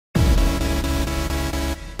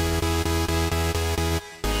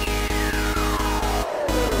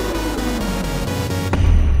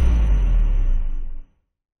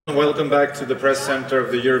Welcome back to the press center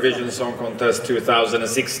of the Eurovision Song Contest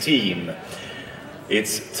 2016.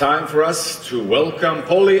 It's time for us to welcome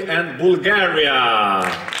Poli and Bulgaria.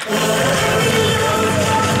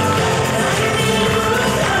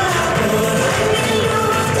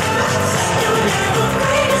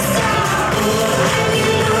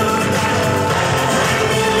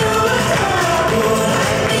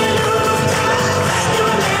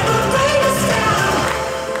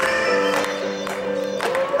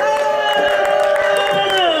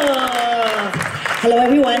 Hello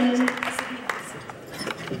everyone.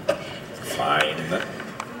 Fine.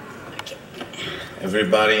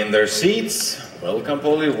 Everybody in their seats. Welcome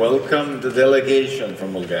Poli, welcome the delegation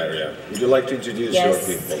from Bulgaria. Would you like to introduce your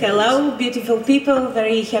people? Hello, beautiful people,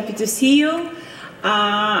 very happy to see you.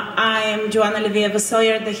 I am Joanna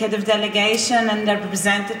Leviev-Sawyer, the head of delegation and the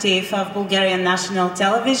representative of Bulgarian National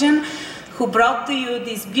Television, who brought to you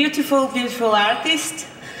this beautiful, beautiful artist,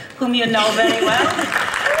 whom you know very well.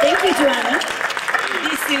 Thank you, Joanna.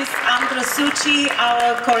 This is Andra Suci,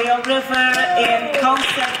 our choreographer, and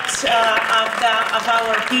concept of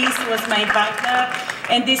our piece was made by her.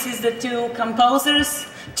 And this is the two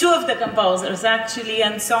of the composers actually,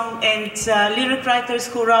 and lyric writers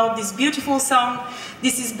who wrote this beautiful song.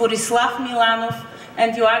 This is Borislav Milanov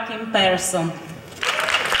and Joachim Persson.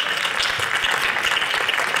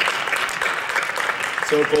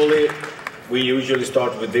 So Poli, we usually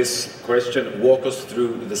start with this question. Walk us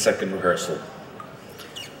through the second rehearsal.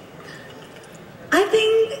 I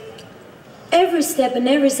think every step and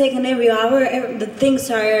every second, every hour, the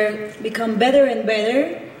things are become better and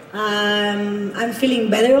better. I'm feeling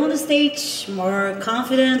better on the stage, more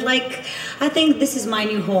confident. I think this is my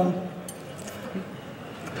new home.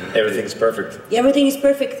 Everything's perfect. Everything is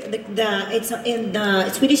perfect.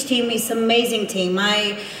 The Swedish team is amazing team.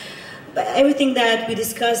 Everything that we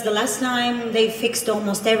discussed the last time, they fixed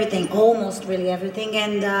almost everything, really everything,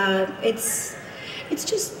 and it's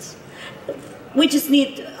just. We just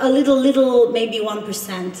need a little, maybe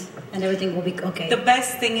 1%, and everything will be okay. The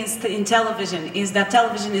best thing in television is that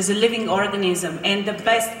television is a living organism, and the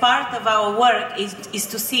best part of our work is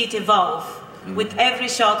to see it evolve. With every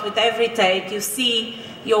shot, with every take, you see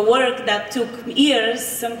your work that took years,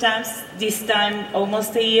 sometimes this time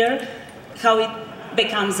almost a year, how it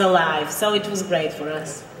becomes alive. So it was great for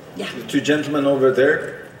us. Yeah. The two gentlemen over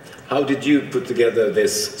there, how did you put together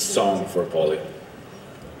this song for Poli?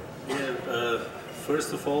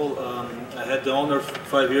 First of all, I had the honor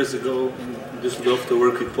 5 years ago in Düsseldorf to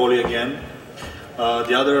work with Poli again.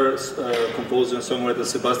 The other composer and songwriter,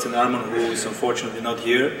 Sebastian Arman, who is unfortunately not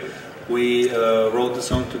here, we wrote the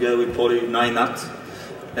song together with Poli Nainat,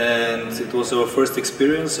 and it was our first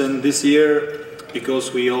experience. And this year,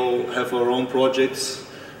 because we all have our own projects,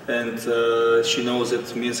 and she knows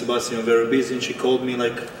that me and Sebastian are very busy, and she called me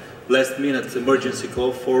like last minute emergency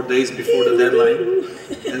call 4 days before the deadline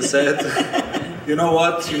and said, you know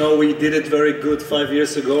what, we did it very good 5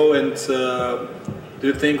 years ago, and do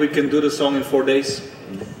you think we can do the song in 4 days?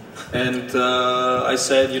 And I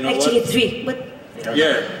said, Actually, what? 3, but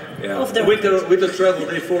yeah. With the travel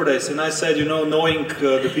day 4 days, and I said, knowing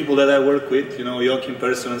the people that I work with, Joachim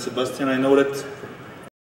Persson and Sebastian, I know that